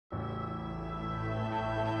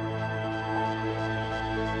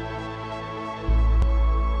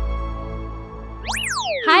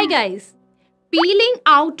Hi guys! Peeling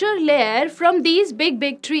outer layer from these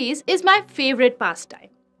big trees is my favorite pastime.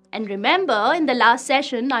 And remember, in the last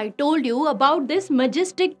session I told you about this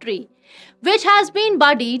majestic tree which has been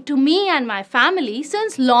buddy to me and my family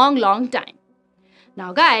since long time.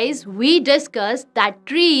 Now guys, we discussed that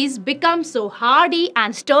trees become so hardy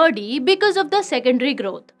and sturdy because of the secondary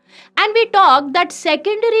growth. And we talked that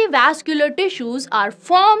secondary vascular tissues are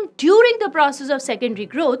formed during the process of secondary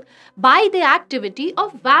growth by the activity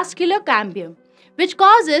of vascular cambium, which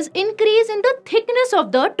causes increase in the thickness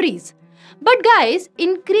of the trees. But guys,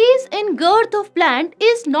 increase in girth of plant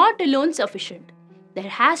is not alone sufficient. There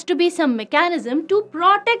has to be some mechanism to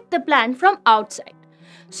protect the plant from outside.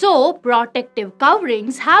 So, protective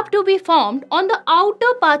coverings have to be formed on the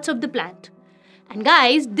outer parts of the plant. And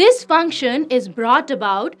guys, this function is brought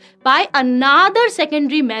about by another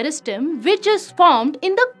secondary meristem which is formed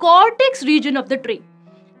in the cortex region of the tree.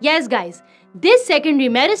 Yes guys, this secondary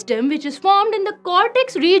meristem which is formed in the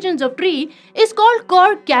cortex regions of tree is called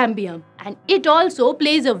Cork Cambium, and it also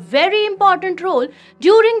plays a very important role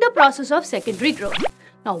during the process of secondary growth.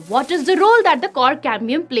 Now, what is the role that the Cork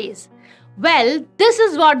Cambium plays? Well, this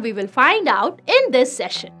is what we will find out in this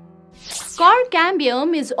session. Cork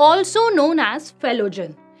Cambium is also known as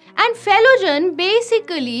phellogen, and phellogen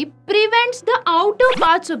basically prevents the outer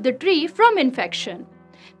parts of the tree from infection.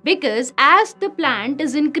 Because as the plant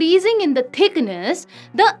is increasing in the thickness,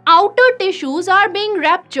 the outer tissues are being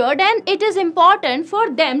ruptured and it is important for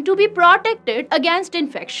them to be protected against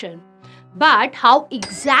infection. But how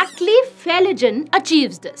exactly phellogen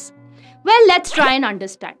achieves this? Well, let's try and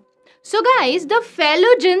understand. So guys, the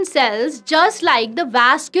phellogen cells, just like the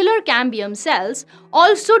vascular cambium cells,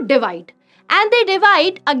 also divide. And they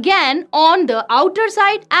divide again on the outer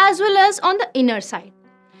side as well as on the inner side.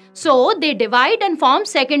 So they divide and form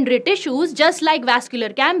secondary tissues just like vascular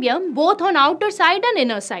cambium, both on outer side and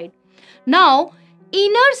inner side. Now,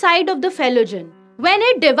 inner side of the phellogen, when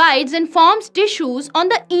it divides and forms tissues on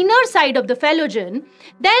the inner side of the phellogen,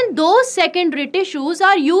 then those secondary tissues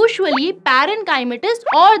are usually parenchymatous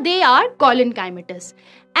or they are collenchymatous.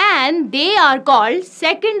 And they are called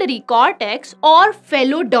secondary cortex or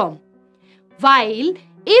phelloderm. While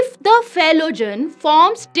if the phellogen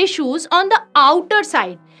forms tissues on the outer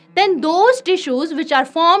side, then those tissues which are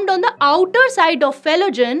formed on the outer side of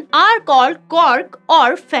phellogen are called cork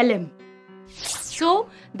or phellem. So,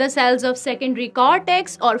 the cells of secondary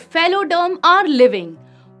cortex or phelloderm are living,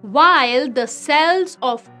 while the cells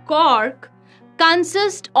of cork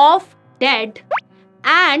consist of dead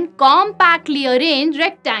and compactly arranged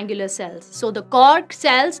rectangular cells. So, the cork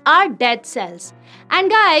cells are dead cells.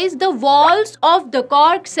 And guys, the walls of the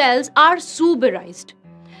cork cells are suberized.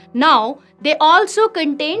 Now, they also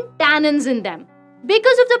contain tannins in them.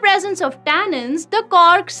 Because of the presence of tannins, the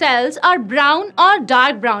cork cells are brown or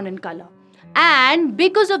dark brown in color. And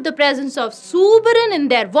because of the presence of suberin in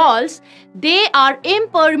their walls, they are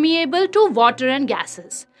impermeable to water and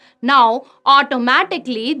gases. Now,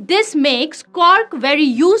 automatically, this makes cork very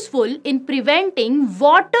useful in preventing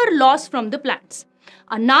water loss from the plants.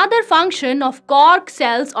 Another function of cork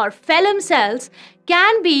cells or phellem cells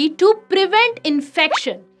can be to prevent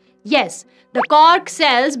infection. Yes, the cork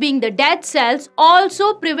cells, being the dead cells,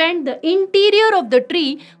 also prevent the interior of the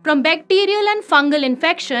tree from bacterial and fungal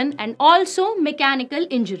infection and also mechanical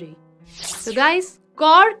injury. So guys,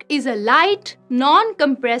 cork is a light,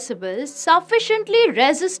 non-compressible, sufficiently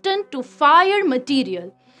resistant to fire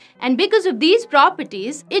material. And because of these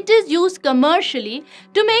properties, it is used commercially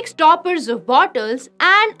to make stoppers of bottles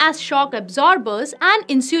and as shock absorbers and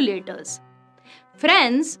insulators.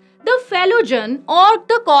 Friends, the phellogen or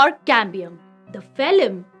the cork cambium, the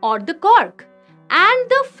phellem or the cork, and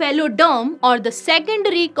the phelloderm or the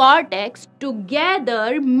secondary cortex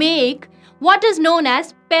together make what is known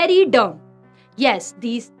as periderm. Yes,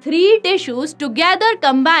 these three tissues together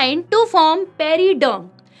combine to form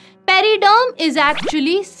periderm. Periderm is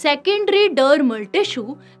actually secondary dermal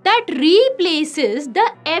tissue that replaces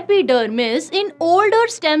the epidermis in older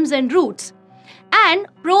stems and roots and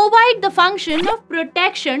provide the function of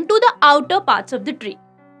protection to the outer parts of the tree.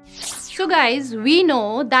 So guys, we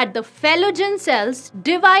know that the phellogen cells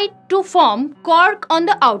divide to form cork on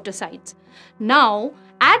the outer sides. Now,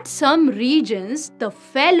 at some regions, the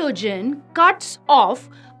phellogen cuts off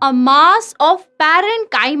a mass of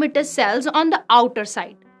parenchymatous cells on the outer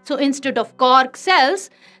side. So instead of cork cells,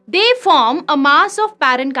 they form a mass of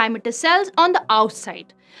parenchymatous cells on the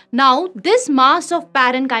outside. Now, this mass of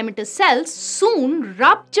parenchymatous cells soon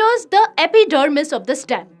ruptures the epidermis of the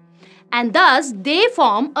stem, and thus they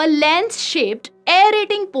form a lens-shaped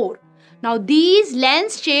aerating pore. Now these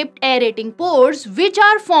lens-shaped aerating pores which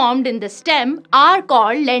are formed in the stem are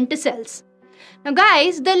called lenticels. Now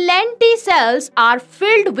guys, the lenticels are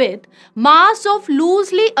filled with mass of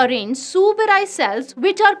loosely arranged suberized cells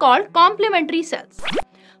which are called complementary cells.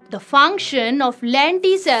 The function of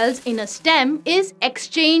lenticels in a stem is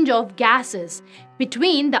exchange of gases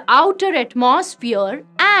between the outer atmosphere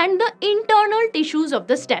and the internal tissues of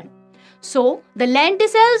the stem. So, the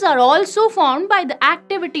lenticels are also formed by the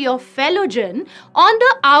activity of phelogen on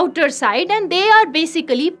the outer side, and they are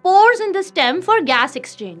basically pores in the stem for gas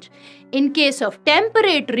exchange. In case of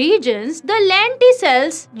temperate regions, the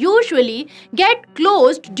lenticels usually get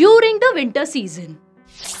closed during the winter season.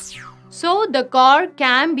 So, the Cork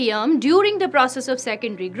Cambium during the process of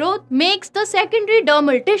secondary growth makes the secondary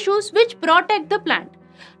dermal tissues which protect the plant.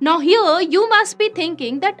 Now here you must be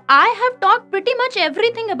thinking that I have talked pretty much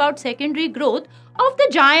everything about secondary growth of the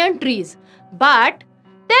giant trees. But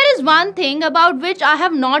there is one thing about which I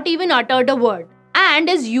have not even uttered a word and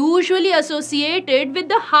is usually associated with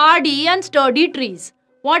the hardy and sturdy trees.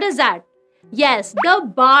 What is that? Yes,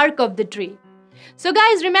 the bark of the tree. So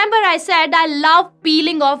guys, remember I said I love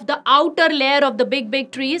peeling off the outer layer of the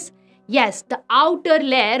big trees? Yes, the outer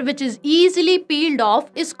layer which is easily peeled off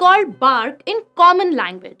is called bark in common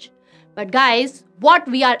language. But guys, what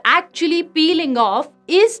we are actually peeling off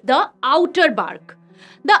is the outer bark.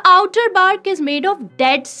 The outer bark is made of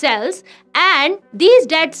dead cells, and these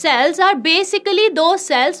dead cells are basically those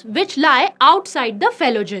cells which lie outside the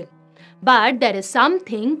phelogen. But there is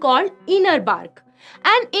something called inner bark.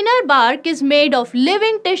 And inner bark is made of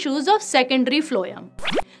living tissues of secondary phloem.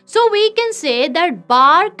 So we can say that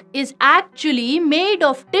bark is actually made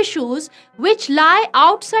of tissues which lie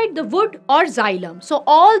outside the wood or xylem. So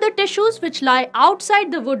all the tissues which lie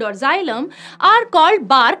outside the wood or xylem are called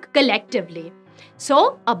bark collectively.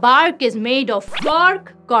 So a bark is made of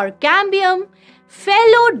cork, Cork Cambium,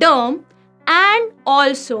 pheloderm and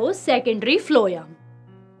also secondary phloem.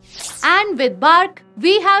 And with bark,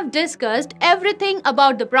 we have discussed everything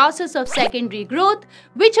about the process of secondary growth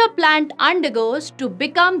which a plant undergoes to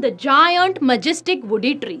become the giant majestic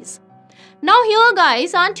woody trees. Now here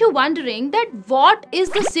guys, aren't you wondering that what is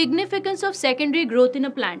the significance of secondary growth in a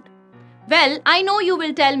plant? Well, I know you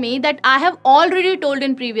will tell me that I have already told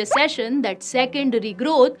in previous session that secondary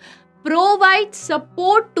growth provides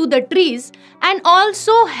support to the trees and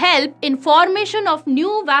also help in formation of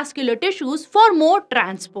new vascular tissues for more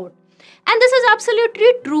transport. And this is absolutely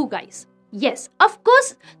true guys. Yes, of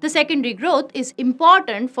course, the secondary growth is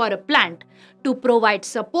important for a plant to provide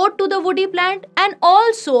support to the woody plant and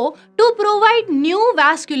also to provide new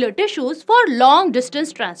vascular tissues for long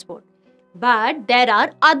distance transport. But there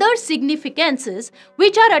are other significances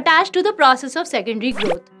which are attached to the process of secondary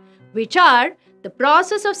growth, which are the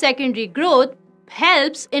process of secondary growth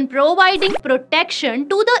helps in providing protection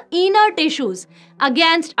to the inner tissues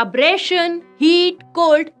against abrasion, heat,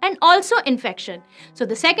 cold and also infection. So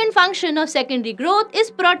the second function of secondary growth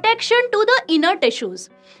is protection to the inner tissues.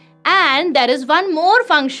 And there is one more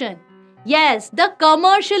function. Yes, the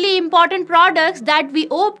commercially important products that we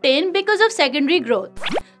obtain because of secondary growth.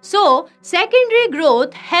 So, secondary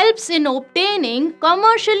growth helps in obtaining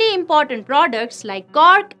commercially important products like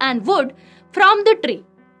cork and wood from the tree.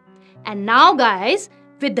 And now guys,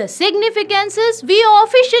 with the significances, we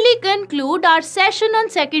officially conclude our session on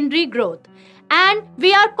secondary growth. And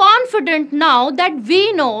we are confident now that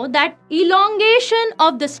we know that elongation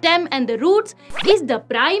of the stem and the roots is the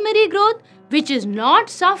primary growth which is not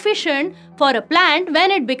sufficient for a plant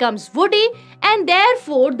when it becomes woody, and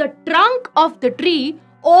therefore the trunk of the tree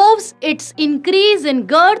owes its increase in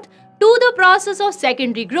girth to the process of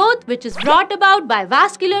secondary growth which is brought about by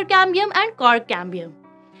vascular cambium and cork cambium.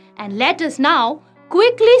 And let us now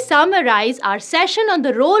quickly summarize our session on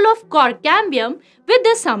the role of cork cambium with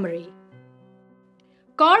this summary.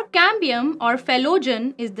 Cork cambium or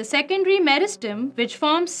phelogen is the secondary meristem which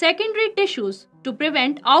forms secondary tissues to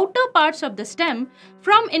prevent outer parts of the stem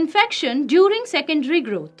from infection during secondary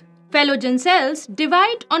growth. Phelogen cells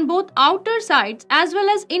divide on both outer sides as well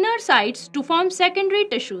as inner sides to form secondary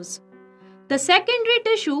tissues. The secondary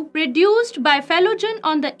tissue produced by phelogen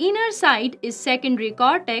on the inner side is secondary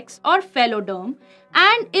cortex or pheloderm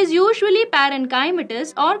and is usually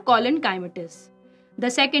parenchymatous or collenchymatous. The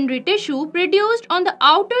secondary tissue produced on the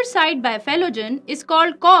outer side by phelogen is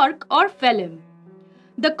called cork or phloem.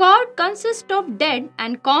 The cork consists of dead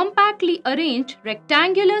and compactly arranged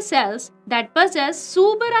rectangular cells that possess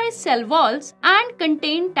suberized cell walls and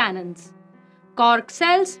contain tannins. Cork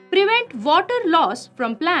cells prevent water loss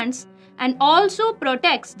from plants and also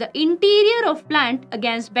protects the interior of plant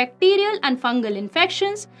against bacterial and fungal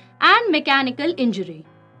infections and mechanical injury.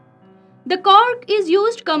 The cork is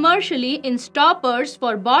used commercially in stoppers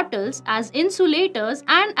for bottles as insulators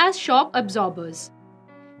and as shock absorbers.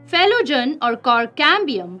 Phellogen or Cork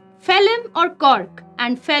Cambium, phellem or cork,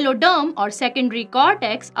 and phelloderm or secondary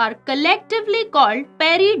cortex are collectively called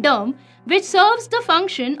periderm, which serves the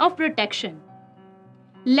function of protection.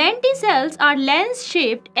 Lenticels are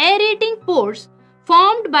lens-shaped aerating pores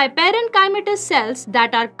formed by parenchymatous cells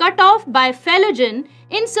that are cut off by phellogen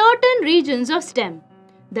in certain regions of stem.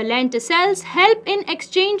 The lenticels help in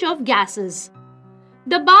exchange of gases.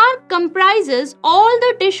 The bark comprises all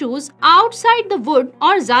the tissues outside the wood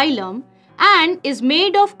or xylem and is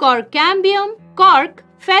made of Cork cambium, cork,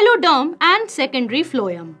 phelloderm and secondary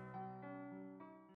phloem.